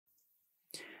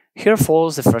Here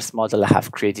follows the first model I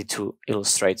have created to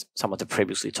illustrate some of the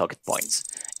previously talked points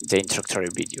in the introductory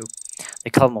video, the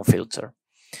Kalman filter.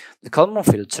 The Kalman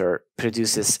filter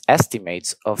produces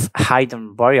estimates of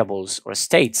hidden variables or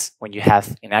states when you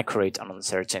have inaccurate and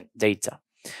uncertain data.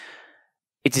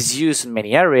 It is used in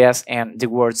many areas, and the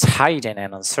words hidden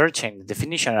and uncertain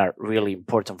definition are really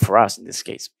important for us in this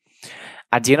case.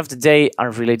 At the end of the day,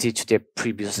 and related to the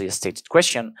previously stated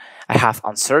question, I have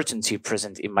uncertainty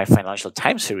present in my financial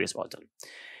time series model.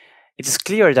 It is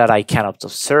clear that I cannot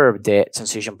observe the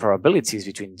transition probabilities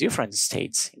between different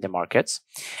states in the markets,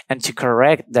 and to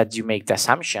correct that you make the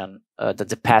assumption that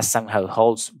the past somehow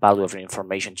holds valuable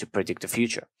information to predict the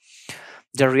future.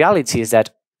 The reality is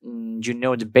that you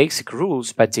know the basic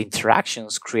rules, but the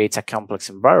interactions create a complex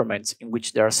environment in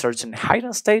which there are certain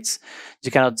hidden states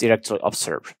you cannot directly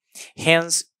observe.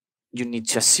 Hence, you need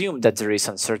to assume that there is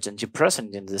uncertainty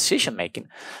present in the decision making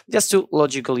just to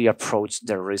logically approach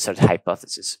the research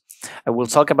hypothesis. I will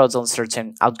talk about the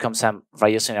uncertain outcomes and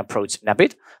Bayesian approach in a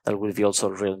bit. That will be also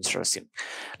really interesting.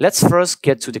 Let's first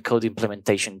get to the code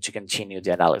implementation to continue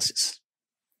the analysis.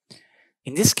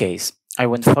 In this case, I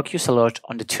want to focus a lot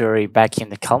on the theory back in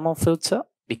the Kalman filter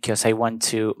because I want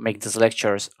to make these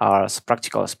lectures as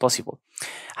practical as possible.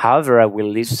 However, I will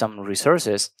leave some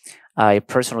resources I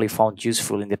personally found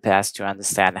useful in the past to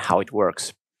understand how it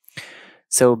works.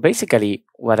 So basically,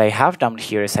 what I have done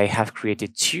here is I have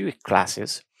created two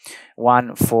classes.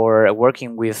 One for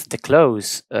working with the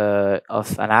close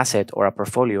of an asset or a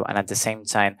portfolio, and at the same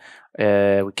time,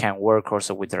 we can work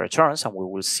also with the returns, and we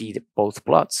will see both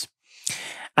plots.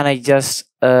 And I just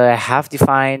have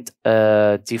defined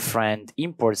different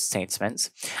import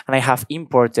statements, and I have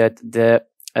imported the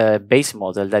base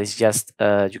model that is just,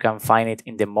 you can find it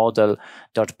in the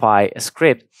model.py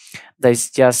script. That is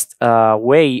just a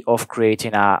way of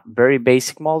creating a very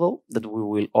basic model that we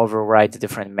will override the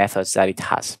different methods that it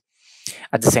has.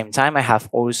 At the same time, I have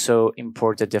also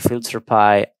imported the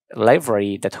FilterPy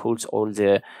library that holds all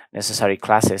the necessary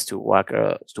classes to work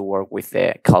with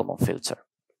the Kalman filter.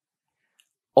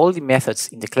 All the methods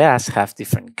in the class have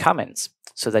different comments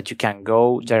so that you can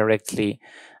go directly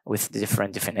with the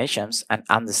different definitions and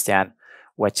understand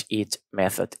what each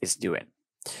method is doing.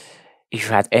 If you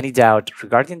had any doubt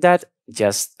regarding that,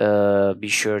 just be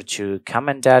sure to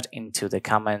comment that into the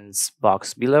comments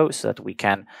box below so that we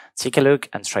can take a look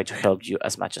and try to help you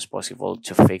as much as possible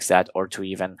to fix that or to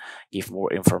even give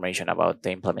more information about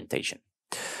the implementation.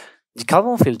 The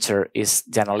Kalman filter is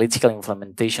the analytical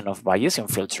implementation of Bayesian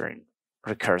filtering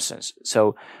recursions,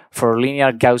 so for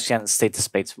linear Gaussian state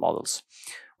space models.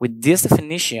 With this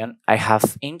definition, I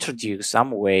have introduced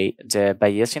some way the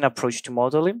Bayesian approach to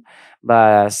modeling,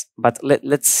 but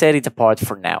let's set it apart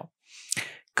for now.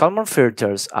 Kalman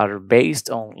filters are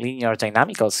based on linear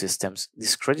dynamical systems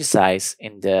discretized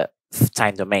in the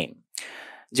time domain.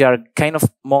 They are kind of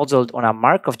modeled on a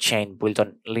Markov chain built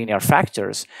on linear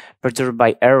factors perturbed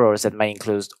by errors that may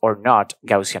include or not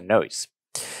Gaussian noise.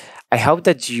 I hope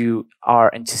that you are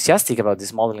enthusiastic about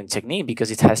this modeling technique because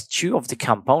it has two of the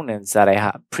components that I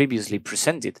have previously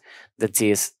presented, that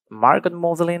is Markov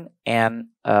modeling and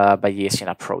Bayesian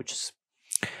approaches.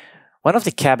 One of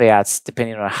the caveats,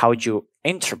 depending on how you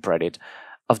interpret it,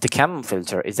 of the Kalman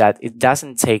filter is that it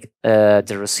doesn't take the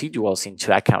residuals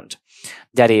into account.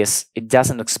 That is, it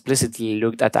doesn't explicitly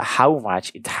look at how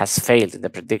much it has failed in the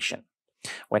prediction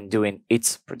when doing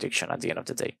its prediction at the end of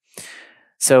the day.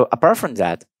 So apart from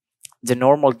that, the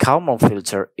normal Kalman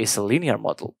filter is a linear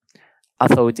model.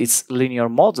 Although it is a linear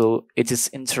model, it is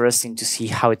interesting to see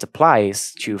how it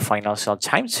applies to financial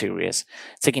time series,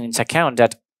 taking into account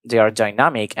that they are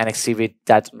dynamic and exhibit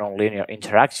that nonlinear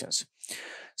interactions.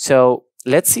 So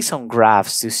let's see some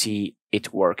graphs to see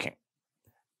it working.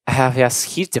 I have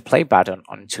just hit the play button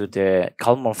onto the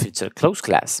Kalman filter close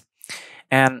class,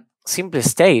 and simply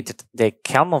stated, the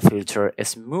Kalman filter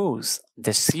smooths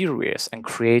the series and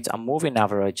creates a moving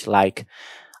average like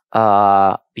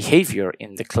behavior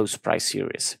in the closed price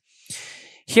series.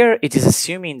 Here it is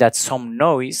assuming that some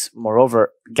noise,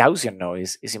 moreover Gaussian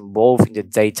noise, is involved in the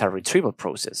data retrieval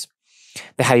process.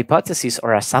 The hypothesis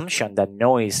or assumption that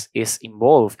noise is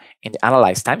involved in the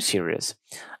analyzed time series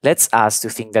lets us to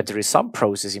think that there is some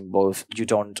process involved you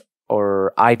don't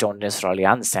or I don't necessarily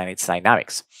understand its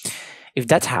dynamics. If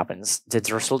that happens, the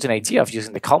resulting idea of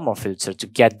using the Kalman filter to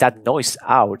get that noise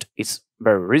out is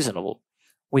very reasonable.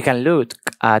 We can look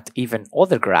at even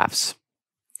other graphs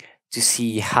to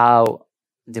see how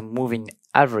the moving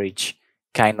average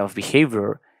kind of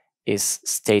behavior is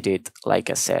stated, like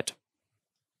I said,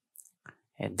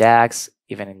 in DAX,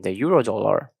 even in the euro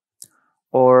dollar,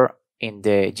 or in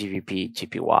the GBP,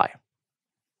 GPY.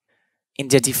 In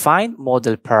the define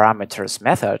model parameters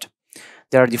method,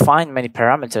 there are defined many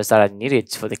parameters that are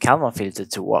needed for the Kalman filter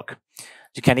to work.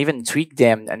 You can even tweak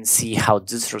them and see how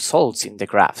this results in the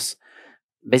graphs.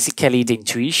 Basically, the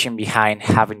intuition behind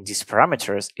having these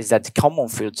parameters is that the Kalman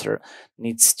filter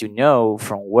needs to know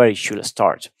from where it should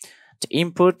start. The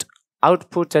input,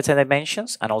 output data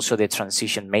dimensions, and also the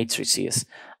transition matrices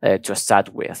to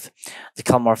start with. The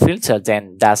Kalman filter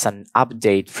then does an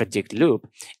update predict loop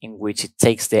in which it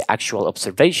takes the actual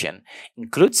observation,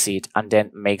 includes it, and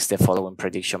then makes the following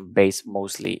prediction based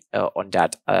mostly on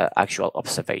that actual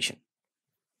observation.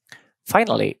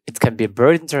 Finally, it can be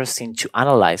very interesting to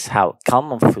analyze how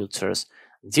Kalman filters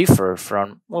differ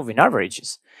from moving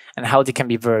averages and how they can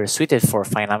be very suited for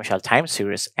financial time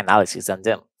series analysis than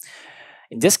them.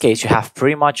 In this case, you have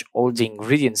pretty much all the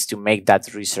ingredients to make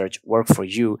that research work for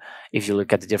you if you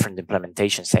look at the different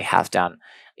implementations I have done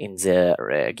in the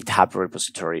GitHub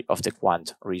repository of the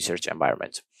quant research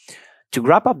environment. To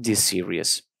wrap up this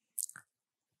series,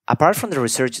 apart from the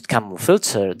researched Kalman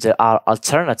filter, there are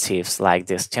alternatives like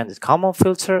the standard Kalman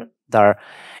filter that are,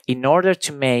 in order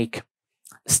to make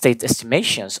state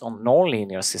estimations on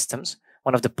nonlinear systems,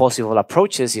 one of the possible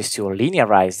approaches is to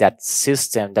linearize that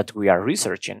system that we are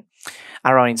researching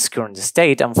around its current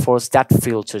state and force that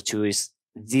filter to use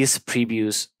this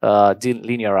previous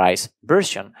delinearized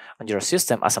version on your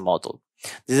system as a model.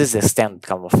 This is the standard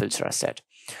Kalman filter, as said.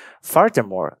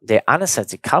 Furthermore, the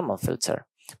anesthetic Kalman filter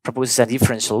proposes a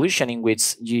different solution in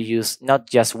which you use not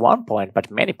just one point but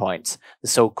many points, the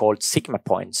so-called sigma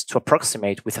points, to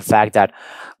approximate with the fact that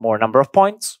more number of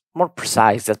points, more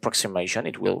precise the approximation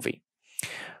it will be.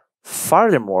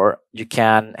 Furthermore, you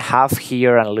can have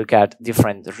here and look at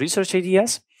different research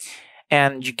ideas,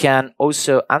 and you can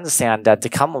also understand that the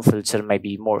Kalman filter may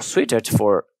be more suited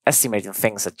for estimating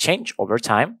things that change over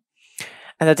time,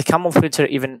 and that the Kalman filter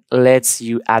even lets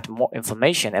you add more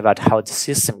information about how the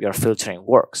system you're filtering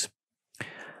works.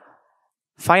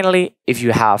 Finally, if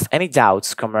you have any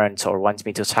doubts, comments, or want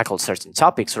me to tackle certain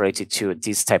topics related to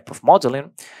this type of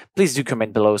modeling, please do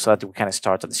comment below so that we can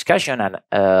start a discussion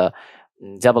and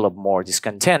develop more this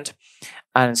content,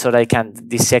 and so that I can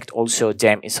dissect also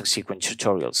them in subsequent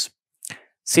tutorials.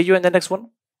 See you in the next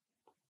one.